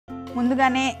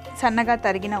ముందుగానే సన్నగా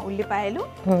తరిగిన ఉల్లిపాయలు,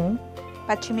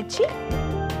 పచ్చిమిర్చి,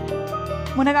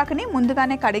 మునగాకుని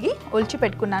ముందుగానే కడిగి ఒలిచి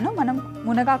పెట్టుకున్నాను. మనం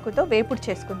మునగాకుతో వేపుడు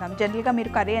చేసుకుందాం. జనరల్గా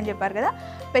మీరు కర్రీ అని చెప్పారు కదా,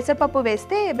 పెసరపప్పు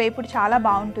వేస్తే వేపుడు చాలా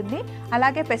బాగుంటుంది.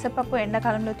 అలాగే పెసరపప్పు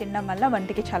ఎండాకాలంలో తినడం వల్ల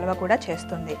వంటికి చలవ కూడా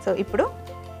చేస్తుంది. సో ఇప్పుడు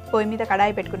పొయ్యి మీద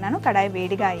కడాయి పెట్టుకున్నాను. కడాయి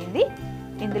వేడిగా అయింది.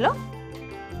 ఇందులో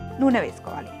నూనె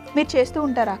వేసుకోవాలి. మీరు చేస్తూ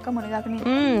ఉంటారా అక్క మునగాకుని?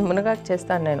 మునగాకు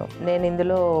చేస్తాను నేను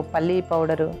ఇందులో పల్లి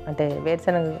పౌడరు అంటే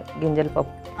వేరుశనగ గింజల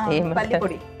పప్పు,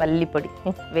 పల్లి పొడి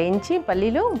వేయించి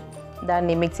పల్లీలు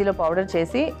దాన్ని మిక్సీలో పౌడర్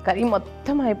చేసి కర్రీ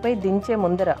మొత్తం అయిపోయి దించే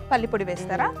ముందర పల్లి పొడి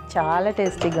వేస్తారా? చాలా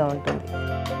టేస్టీగా ఉంటుంది.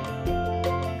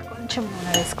 కొంచెం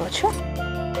నూనె వేసుకోవచ్చు.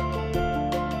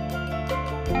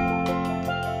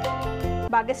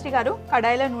 భాగ్యశ్రీ గారు,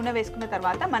 కడాయిలో నూనె వేసుకున్న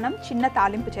తర్వాత మనం చిన్న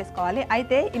తాలింపు చేసుకోవాలి.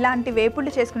 అయితే ఇలాంటి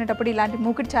వేపుళ్ళు చేసుకునేటప్పుడు ఇలాంటి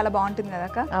మూకుడు చాలా బాగుంటుంది కదా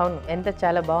అక్క? అవును, ఎంత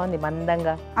చాలా బాగుంది,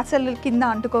 మందంగా, అసలు కింద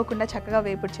అంటుకోకుండా చక్కగా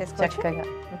వేపుడు చేసుకోవచ్చు. చక్కగా.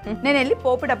 నేను వెళ్ళి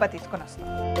పోపు డబ్బా తీసుకొని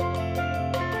వస్తాను.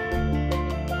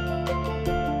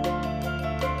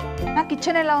 నా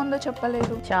కిచెన్ ఎలా ఉందో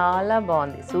చెప్పలేదు. చాలా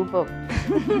బాగుంది, సూపర్.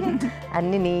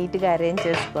 అన్ని నీట్గా అరేంజ్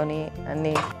చేసుకొని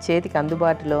అన్ని చేతికి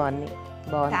అందుబాటులో అన్ని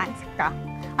బాగుంది. థ్యాంక్స్ అక్క.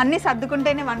 అన్ని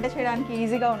సర్దుకుంటేనే వంట చేయడానికి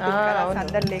ఈజీగా ఉంటుంది కదా,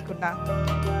 సందడి లేకుండా.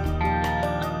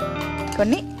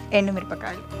 కొన్ని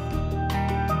ఎండుమిరపకాయలు,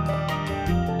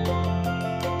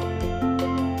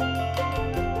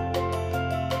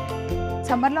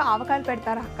 సమ్మర్లో ఆవకాయలు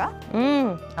పెడతారా అక్క?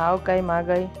 ఆవకాయ,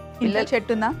 మాగాయ. పిల్లల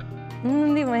చెట్టు ఉందా?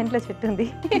 ఉంది, మా ఇంట్లో చెట్టు ఉంది.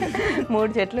 3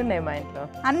 చెట్లు ఉన్నాయి మా ఇంట్లో.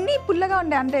 అన్ని పుల్లగా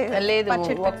ఉండే అంటే లేదు,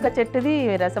 ఒక్క చెట్టుది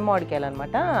రసం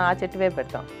మామిడికాయలన్నమాట. ఆ చెట్టువే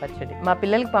పెడతాం పచ్చడి, మా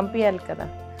పిల్లలకి పంపించాలి కదా.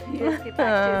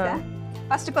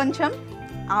 ఫస్ట్ కొంచెం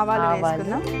ఆవాలు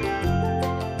వేసుకుందాం.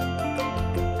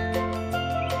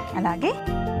 అలాగే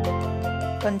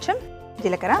కొంచెం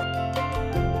జీలకర్ర,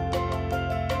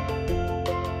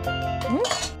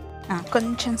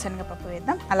 కొంచెం శనగపప్పు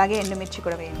వేద్దాం. అలాగే ఎండుమిర్చి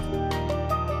కూడా వేయండి.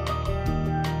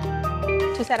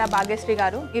 చూసారా భాగ్యశ్రీ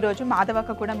గారు, ఈరోజు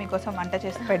మాధవక్క కూడా మీకోసం వంట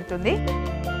చేసి పెడుతుంది.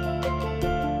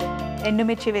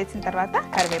 ఎండుమిర్చి వేసిన తర్వాత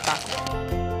కరివేపాకు,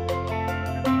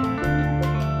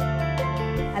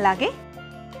 అలాగే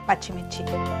పచ్చిమిర్చి,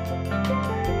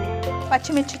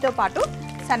 పచ్చిమిర్చితో పాటు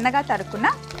సన్నగా తరుక్కున్న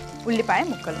ఉల్లిపాయ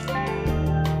ముక్కలు,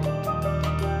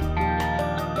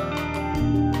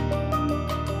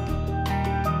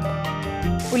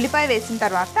 ఉల్లిపాయ వేసిన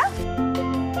తర్వాత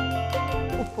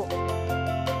ఉప్పు,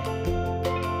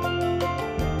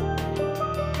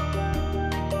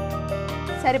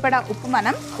 సరిపడా ఉప్పు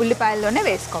మనం ఉల్లిపాయల్లోనే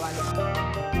వేసుకోవాలి.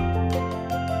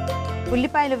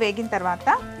 ఉల్లిపాయలు వేగిన తర్వాత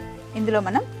ఇందులో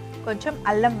మనం కొంచెం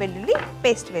అల్లం వెల్లుల్లి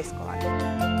పేస్ట్ వేసుకోవాలి.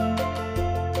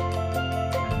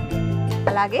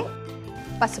 అలాగే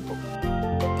పసుపు,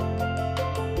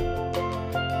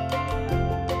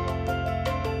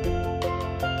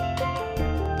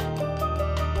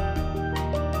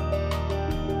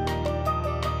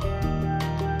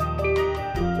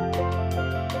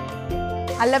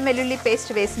 అల్లం వెల్లుల్లి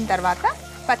పేస్ట్ వేసిన తర్వాత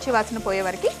పచ్చివాసన పోయే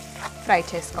వరకు ఫ్రై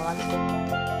చేసుకోవాలి.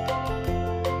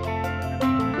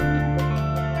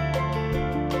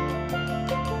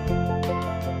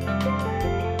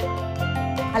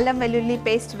 అల్లం వెల్లుల్లి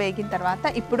పేస్ట్ వేగిన తర్వాత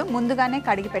ఇప్పుడు ముందుగానే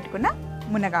కడిగి పెట్టుకున్న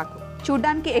మునగాకు.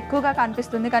 చూడ్డానికి ఎక్కువగా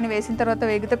కనిపిస్తుంది, కానీ వేసిన తర్వాత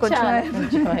వేగితే కొంచెం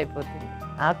అయిపోతుంది.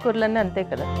 ఆకుకూరలన్నీ అంతే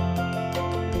కదా.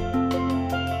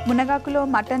 మునగాకులో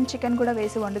మటన్, చికెన్ కూడా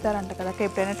వేసి వండుతారంట కదా,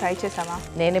 ఎప్పుడైనా ట్రై చేసావా?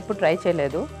 నేను ఎప్పుడు ట్రై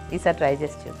చేయలేదు, ఈసారి ట్రై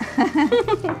చేసి చూద్దాం.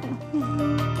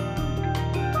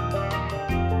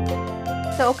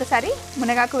 సో ఒకసారి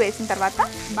మునగాకు వేసిన తర్వాత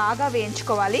బాగా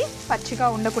వేయించుకోవాలి, పచ్చిగా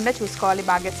ఉండకుండా చూసుకోవాలి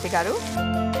భాగ్యశ్రీ గారు.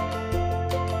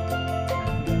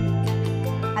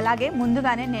 అలాగే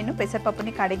ముందుగానే నేను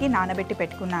పెసరపప్పుని కడిగి నానబెట్టి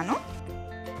పెట్టుకున్నాను.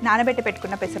 నానబెట్టి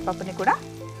పెట్టుకున్న పెసరపప్పుని కూడా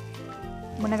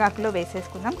మునగాకులో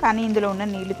వేసేసుకుందాం, కానీ ఇందులో ఉన్న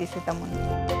నీళ్లు తీసేద్దాం ముందు.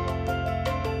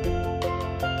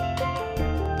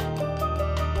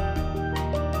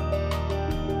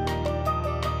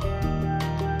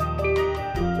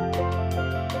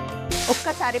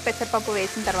 ఒక్కసారి పెసరపప్పు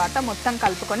వేసిన తర్వాత మొత్తం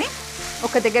కలుపుకొని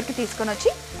ఒక దగ్గరికి తీసుకొని వచ్చి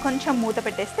కొంచెం మూత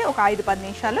పెట్టేస్తే ఒక 5-10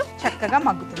 నిమిషాలు చక్కగా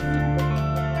మగ్గుతుంది.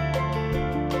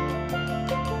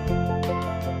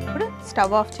 ఇప్పుడు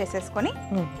స్టవ్ ఆఫ్ చేసేసుకొని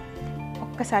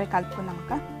ఒక్కసారి కలుపుకుందాం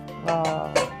అక్క.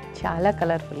 చాలా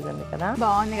కలర్ఫుల్ గా ఉంది కదా,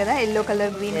 బాగుంది కదా, yellow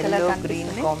colour, green colour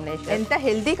combination. ఎంత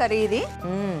హెల్దీ కర్రీ ఇది.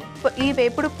 ఈ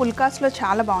వేపుడు పుల్కాస్ లో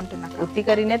చాలా బాగుంటుంది అక్క. ఉత్తి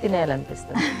కర్రీనే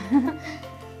తినేయాలనిపిస్తుంది.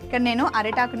 ఇక్కడ నేను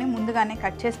అరిటాకుని ముందుగానే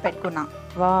కట్ చేసి పెట్టుకున్నా.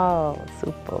 Wow,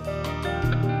 super.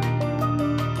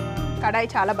 కడాయి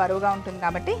చాలా బరువుగా ఉంటుంది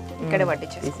కాబట్టి ఇక్కడ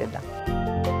వడ్డించేసేద్దాం.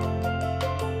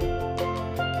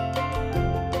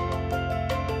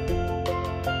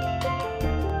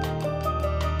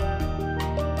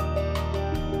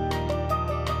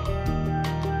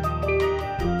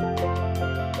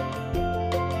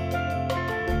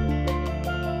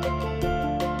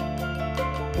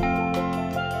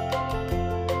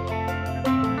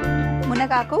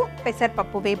 మునగాకు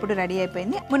పెసరపప్పు వేపుడు రెడీ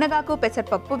అయిపోయింది. మునగాకు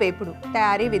పెసరపప్పు వేపుడు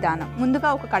తయారీ విధానం. ముందుగా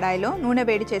ఒక కడాయిలో నూనె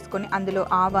వేడి చేసుకొని అందులో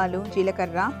ఆవాలు,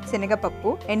 జీలకర్ర, శనగపప్పు,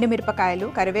 ఎండుమిరపకాయలు,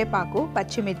 కరివేపాకు,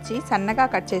 పచ్చిమిర్చి, సన్నగా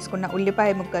కట్ చేసుకున్న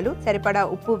ఉల్లిపాయ ముక్కలు, సరిపడా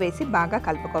ఉప్పు వేసి బాగా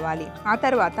కలుపుకోవాలి. ఆ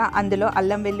తర్వాత అందులో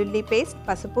అల్లం వెల్లుల్లి పేస్ట్,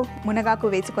 పసుపు, మునగాకు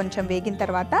వేసి కొంచెం వేగిన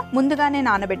తర్వాత ముందుగానే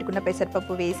నానబెట్టుకున్న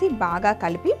పెసరపప్పు వేసి బాగా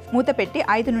కలిపి మూత పెట్టి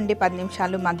 5 నుండి 10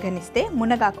 నిమిషాలు మగ్గనిస్తే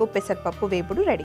మునగాకు పెసరపప్పు వేపుడు రెడీ.